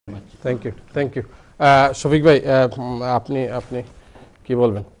Thank you Shafiq ভাই, আপনি আপনি কি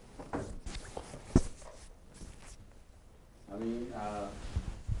বলবেন?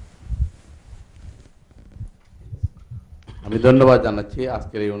 আমি ধন্যবাদ জানাচ্ছি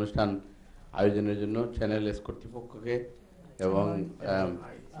আজকের এই অনুষ্ঠান আয়োজনের জন্য চ্যানেল এস কর্তৃপক্ষকে এবং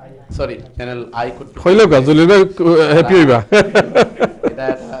সরি চ্যানেল আই কর্তৃপক্ষ। এটা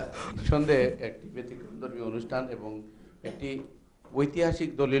নিঃসন্দেহে একটি ব্যতিক্রমধর্মী অনুষ্ঠান এবং একটি ঐতিহাসিক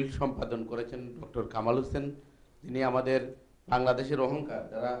দলিল সম্পাদন করেছেন ডক্টর কামাল হোসেন, যিনি আমাদের বাংলাদেশের অহংকার।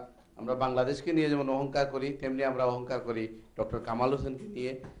 যারা আমরা বাংলাদেশকে নিয়ে যেমন অহংকার করি, তেমনি আমরা অহংকার করি ডক্টর কামাল হোসেনকে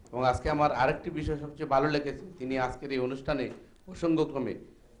নিয়ে। এবং আজকে আমার আরেকটি বিষয় সবচেয়ে ভালো লেগেছে, তিনি আজকের এই অনুষ্ঠানে প্রসঙ্গক্রমে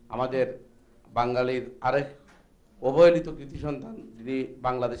আমাদের বাঙালির আরেক অবহেলিত কৃতি সন্তান, যিনি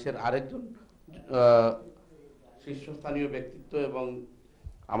বাংলাদেশের আরেকজন শীর্ষস্থানীয় ব্যক্তিত্ব এবং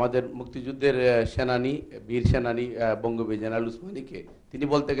আমাদের মুক্তিযুদ্ধের সেনানী, বীর সেনানী বঙ্গবীর জেনারেল উসমানীকে তিনি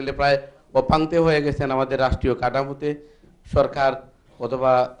বলতে গেলে প্রায় অপাঙ্ক্তে হয়ে গেছেন আমাদের রাষ্ট্রীয় কাঠামোতে। সরকার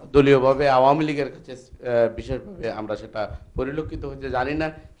অথবা দলীয়ভাবে আওয়ামী লীগের কাছে বিশেষভাবে আমরা সেটা পরিলক্ষিত হচ্ছে, জানি না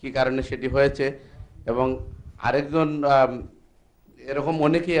কি কারণে সেটি হয়েছে। এবং আরেকজন এরকম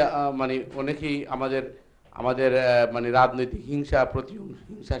অনেকেই আমাদের মানে রাজনৈতিক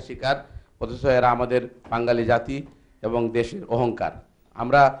হিংসার শিকার, অথচ এরা আমাদের বাঙালি জাতি এবং দেশের অহংকার।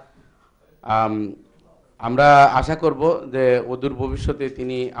 আমরা আশা করব যে অদূর ভবিষ্যতে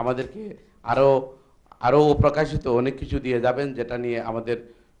তিনি আমাদেরকে আরও প্রকাশিত অনেক কিছু দিয়ে যাবেন, যেটা নিয়ে আমাদের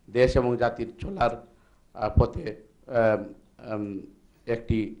দেশ এবং জাতির চলার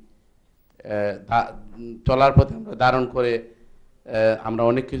পথে আমরা ধারণ করে আমরা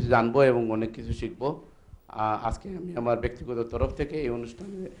অনেক কিছু জানবো এবং অনেক কিছু শিখবো। আজকে আমি আমার ব্যক্তিগত তরফ থেকে এই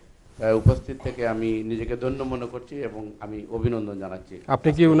অনুষ্ঠানে উপস্থিত থেকে আমি নিজেকে ধন্য মনে করছি এবং আমি অভিনন্দন জানাচ্ছি। আপনি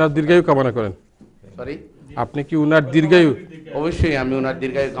কি উনার দীর্ঘায়ু কামনা করেন? সরি, আপনি কি উনার দীর্ঘায়ু? অবশ্যই আমি উনার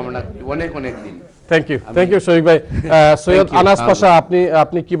দীর্ঘায়ু কামনা করি, অনেক দিন। থ্যাংক ইউ শফিক ভাই। সৈয়দ আনাস পাশা,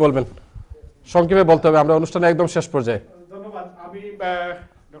 আপনি কি বলবেন? সংক্ষেপে বলতে হবে, আমরা অনুষ্ঠানে একদম শেষ পর্যায়ে। ধন্যবাদ। আমি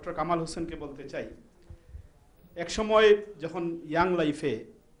ডক্টর কামাল হোসেনকে বলতে চাই, এক সময় যখন ইয়াং লাইফে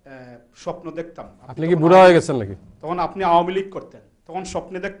স্বপ্ন দেখতাম, আপনি কি বুড়া হয়ে গেছেন নাকি? তখন আপনি আওয়ামী লীগ করতেন, তখন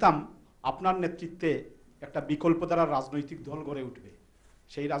স্বপ্নে দেখতাম আপনার নেতৃত্বে একটা বিকল্প দ্বারা রাজনৈতিক দল গড়ে উঠবে,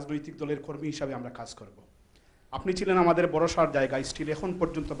 সেই রাজনৈতিক দলের কর্মী হিসাবে আমরা কাজ করব। আপনি ছিলেন আমাদের ভরসার জায়গা, স্টিল এখন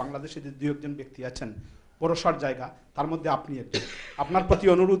পর্যন্ত বাংলাদেশে যে দু একজন ব্যক্তি আছেন ভরসার জায়গা, তার মধ্যে আপনি একজন। আপনার প্রতি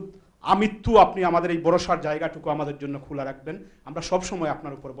অনুরোধ, আমৃত্যু আপনি আমাদের এই ভরসার জায়গাটুকু আমাদের জন্য খোলা রাখবেন। আমরা সব সময়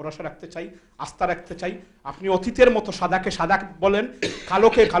আপনার উপর ভরসা রাখতে চাই, আস্থা রাখতে চাই। আপনি অতীতের মতো সাদাকে সাদা বলেন,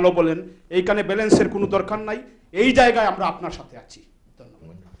 কালোকে কালো বলেন, এইখানে ব্যালেন্সের কোনো দরকার নাই। এই জায়গায় আমরা আপনার সাথে আছি।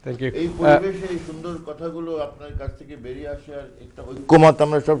 এই পরিবেশে এই সুন্দর কথাগুলো আপনার কাছ থেকে বেরিয়ে আসে, আর একটা ঐক্যমত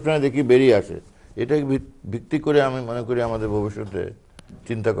আমরা সবসময় দেখি বেরিয়ে আসে। এটাকে ভিত্তি করে আমি মনে করি আমাদের ভবিষ্যতে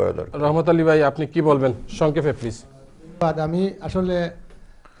চিন্তা করা দরকার। রহমত আলী ভাই, আপনি কি বলবেন সংক্ষেপে প্লিজ? আমি আসলে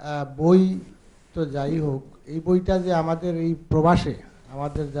বই তো যাই হোক, এই বইটা যে আমাদের এই প্রবাসে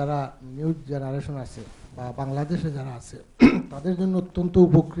আমাদের যারা নিউ জেনারেশন আছে বা বাংলাদেশে যারা আছে তাদের জন্য অত্যন্ত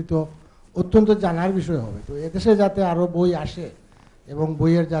উপকৃত, অত্যন্ত জানার বিষয় হবে। তো এদেশে যাতে আরও বই আসে এবং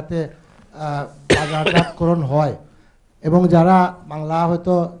বইয়ের যাতে বাজারজাতকরণ হয়, এবং যারা বাংলা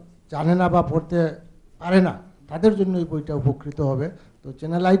হয়তো জানে না বা পড়তে পারে না তাদের জন্য এই বইটা উপকৃত হবে। তো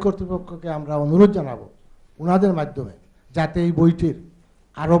চ্যানেল আই কর্তৃপক্ষকে আমরা অনুরোধ জানাবো ওনাদের মাধ্যমে যাতে এই বইটির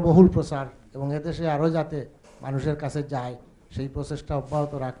আরও বহুল প্রচার এবং এদেশে আরও যাতে মানুষের কাছে যায়, সেই প্রচেষ্টা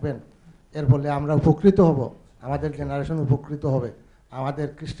অব্যাহত রাখবেন। এর ফলে আমরা উপকৃত হব, আমাদের জেনারেশন উপকৃত হবে, আমাদের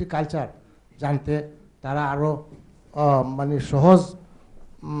কৃষ্টি কালচার জানতে তারা আরও মানে সহজ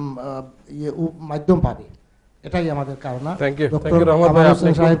মাধ্যম পাবে। এটাই আমাদের কারণা। থ্যাংক ইউ রহমত ভাই, আপনি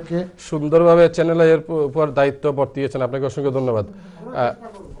সাহেবকে সুন্দরভাবে চ্যানেল এর উপর দায়িত্ব বর্তিয়েছেন, আপনাকে অসংখ্য ধন্যবাদ।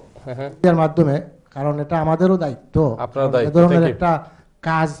 এর মাধ্যমে, কারণ এটা আমাদেরও দায়িত্ব, আপনার দায়িত্ব। এই ধরনের একটা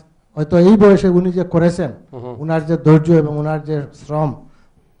কাজ হয়তো এই বয়সে উনি যে করেছেন, উনার যে ধৈর্য এবং উনার যে শ্রম,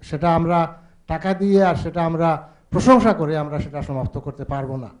 সেটা আমরা টাকা দিয়ে আর সেটা আমরা প্রশংসা করে আমরা সেটা সমাপ্ত করতে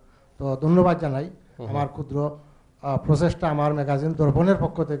পারবো না। তো ধন্যবাদ জানাই আমার ক্ষুদ্র প্রচেষ্টা, আমার ম্যাগাজিন দর্পণের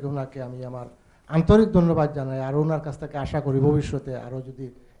পক্ষ থেকে ওনাকে আমি আমার আন্তরিক ধন্যবাদ জানাই। আর ওনার কাছ থেকে আশা করি ভবিষ্যতে আরও যদি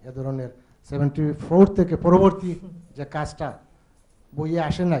এ ধরনের 74 থেকে পরবর্তী যে কাজটা বইয়ে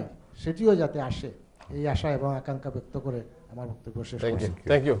আসে নাই সেটিও যাতে আসে, এই আশা এবং আকাঙ্ক্ষা ব্যক্ত করে আমার বক্তব্য শেষ করছি।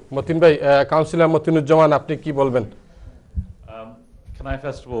 Thank you. মতিন ভাই, কাউন্সিলর মতিনুজ্জামান, আপনি কি বলবেন? Can I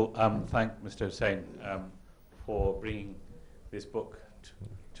first of all thank Mr. Hussain for bringing this book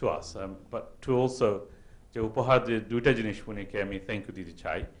to us, but to also যে উপহার দুইটা জিনিস উনিকে আমি থ্যাংক ইউ দিতে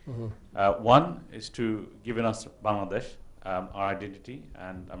চাই। One is to giving us Bangladesh, our identity,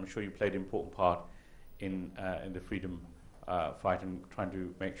 and I'm sure you played an important part in the freedom fight and trying to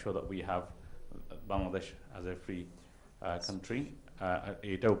make sure that we have Bangladesh as a free country.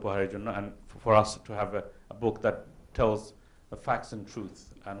 Eta upaharer jonno, and for us to have a book that tells the facts and truth.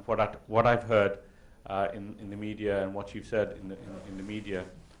 And what I've heard in the media and what you've said in the media,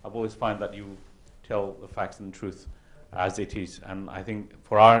 I've always found that you tell the facts and truth as it is. And I think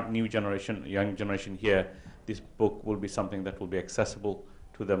for our new generation, young generation here, this book will be something that will be accessible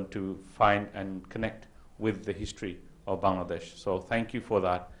to them to find and connect with the history of Bangladesh. So thank you for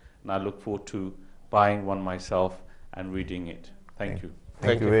that, and I look forward to buying one myself and reading it. Thank you.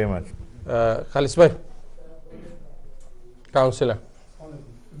 Thank you very much. খালিস ভাই, councillor.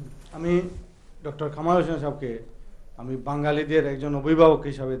 আমি doctor Kamal Hossain সাহেবকে আমি বাঙালিদের একজন অভিভাবক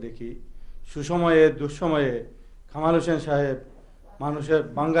হিসাবে দেখি। সুসময়ে দুঃসময়ে কামাল হোসেন সাহেব মানুষের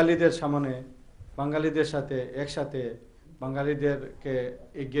বাঙালিদের সামনে, বাঙালিদের সাথে একসাথে বাঙালিদেরকে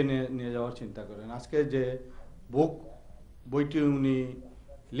এগিয়ে নিয়ে যাওয়ার চিন্তা করেন। আজকে যে বইটি উনি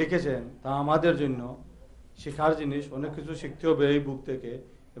লিখেছেন তা আমাদের জন্য শেখার জিনিস, অনেক কিছু শিখতে হবে এই বুক থেকে।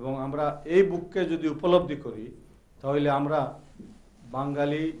 এবং আমরা এই বুককে যদি উপলব্ধি করি তাহলে আমরা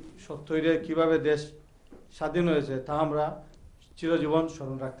বাঙালি সত্যিরে কিভাবে দেশ স্বাধীন হয়েছে তা আমরা চিরজীবন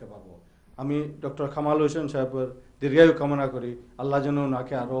স্মরণ রাখতে পারবো। আমি ডক্টর কামাল হোসেন সাহেবের দীর্ঘায়ু কামনা করি, আল্লাহ যেন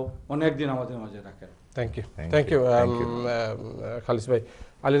ওনাকে আরও অনেক দিন আমাদের মাঝে রাখেন। থ্যাংক ইউ, থ্যাংক ইউ খালিস ভাই।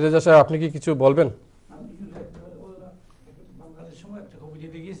 আলী রেজা সাহেব, আপনি কি কিছু বলবেন? বাংলাদেশের সময় একটা কবিতা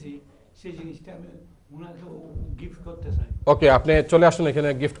দেখেছি, সেই জিনিসটা আমি ওনাকে গিফট করতে চাই। ওকে, আপনি চলে আসুন, এখানে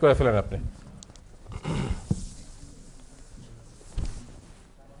গিফট করে ফেলেন আপনি।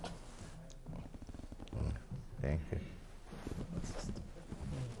 Thank you.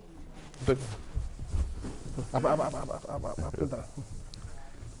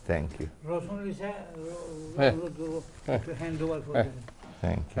 Thank you. Roshan Lisa হ্যাঁ, hand over for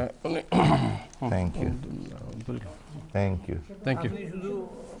Thank you. Thank you. Thank you. Thank you. আপনি শুধু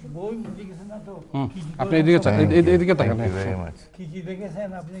বই লিখেছেন না তো, আপনি এদিকে এদিকে তাকান। Thank you very much. কি কি দেখেছেন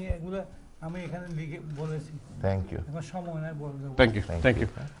আপনি, এগুলো আমি এখানে লিখে বলেছি। Thank you. আমার সময় নাই বলতে। Thank you, thank you.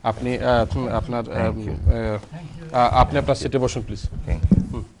 আপনি আপনার আপনি আপনার সিটে বসুন please. Thank you.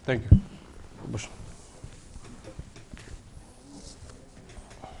 Thank you, বসুন।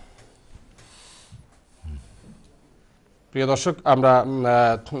 প্রিয় দর্শক, আমরা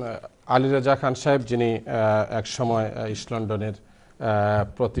আলী রেজা খান সাহেব, যিনি এক সময় ইস্ট লন্ডনের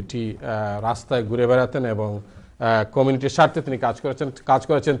প্রতিটি রাস্তায় ঘুরে বেড়াতেন এবং কমিউনিটির স্বার্থে তিনি কাজ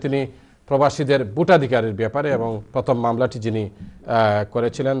করেছেন। তিনি প্রবাসীদের ভোটাধিকারের ব্যাপারে এবং প্রথম মামলাটি যিনি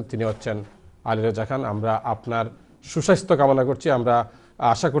করেছিলেন তিনি হচ্ছেন আলী রেজা খান। আমরা আপনার সুস্বাস্থ্য কামনা করছি। আমরা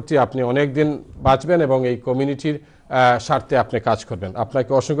আশা করছি আপনি অনেক দিন বাঁচবেন এবং এই কমিউনিটির স্বার্থে আপনি কাজ করবেন।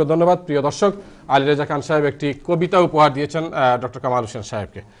 আপনাকে অসংখ্য ধন্যবাদ। প্রিয় দর্শক, আলী রেজা খান সাহেব একটি কবিতা উপহার দিয়েছেন ডক্টর কামাল হোসেন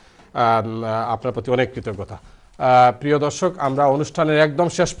সাহেবকে। আপনার প্রতি অনেক কৃতজ্ঞতা। প্রিয় দর্শক, আমরা অনুষ্ঠানের একদম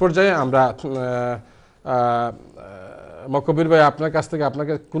শেষ পর্যায়ে আমরা মকবির ভাই, আপনার কাছ থেকে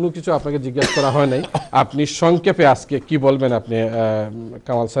আপনাকে কোনো কিছু আপনাকে জিজ্ঞেস করা হয় নাই, আপনি সংক্ষেপে আজকে কি বলবেন আপনি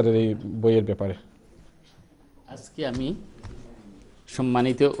কামাল স্যারের এই বইয়ের ব্যাপারে? আজকে আমি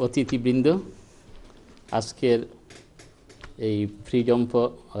সম্মানিত অতিথিবৃন্দ, আজকের এই freedom for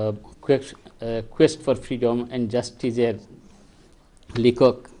Quest for freedom and জাস্টিসের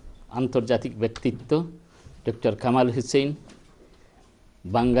লেখক, আন্তর্জাতিক ব্যক্তিত্ব ডক্টর কামাল হোসেন,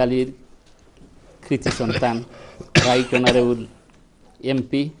 বাঙালির কৃতি সন্তান, right honourable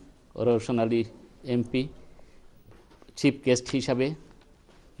MP, Rowshan Ali MP chief guest হিসাবে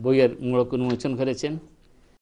বইয়ের মোড়ক উন্মোচন করেছেন।